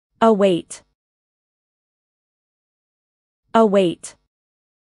Await. Await.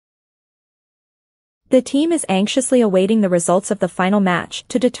 The team is anxiously awaiting the results of the final match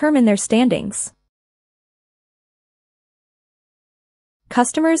to determine their standings.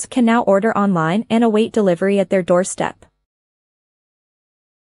 Customers can now order online and await delivery at their doorstep.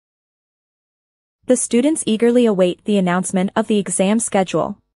 The students eagerly await the announcement of the exam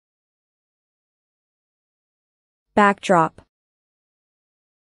schedule. Backdrop.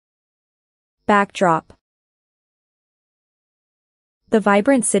 Backdrop. The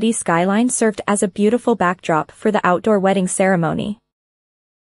vibrant city skyline served as a beautiful backdrop for the outdoor wedding ceremony.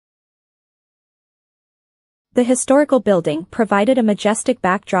 The historical building provided a majestic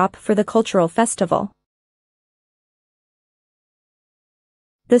backdrop for the cultural festival.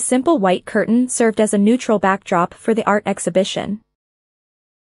 The simple white curtain served as a neutral backdrop for the art exhibition.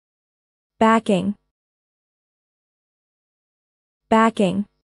 Backing. Backing.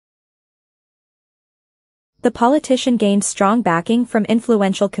 The politician gained strong backing from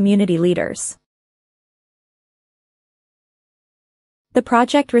influential community leaders. The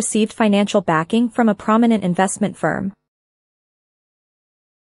project received financial backing from a prominent investment firm.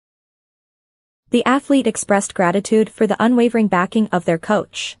 The athlete expressed gratitude for the unwavering backing of their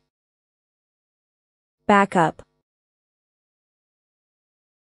coach. Backup.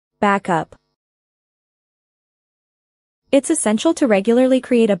 Backup. It's essential to regularly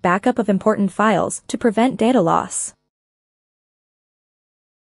create a backup of important files to prevent data loss.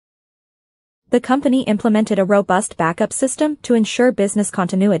 The company implemented a robust backup system to ensure business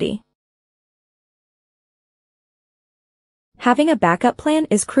continuity. Having a backup plan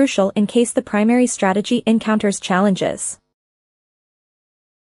is crucial in case the primary strategy encounters challenges.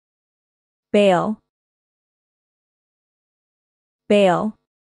 Bail. Bail.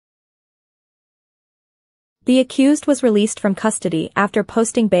 The accused was released from custody after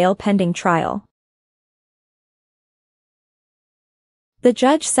posting bail pending trial. The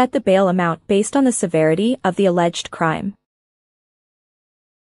judge set the bail amount based on the severity of the alleged crime.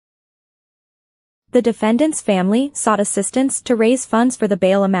 The defendant's family sought assistance to raise funds for the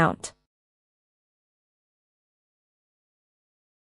bail amount.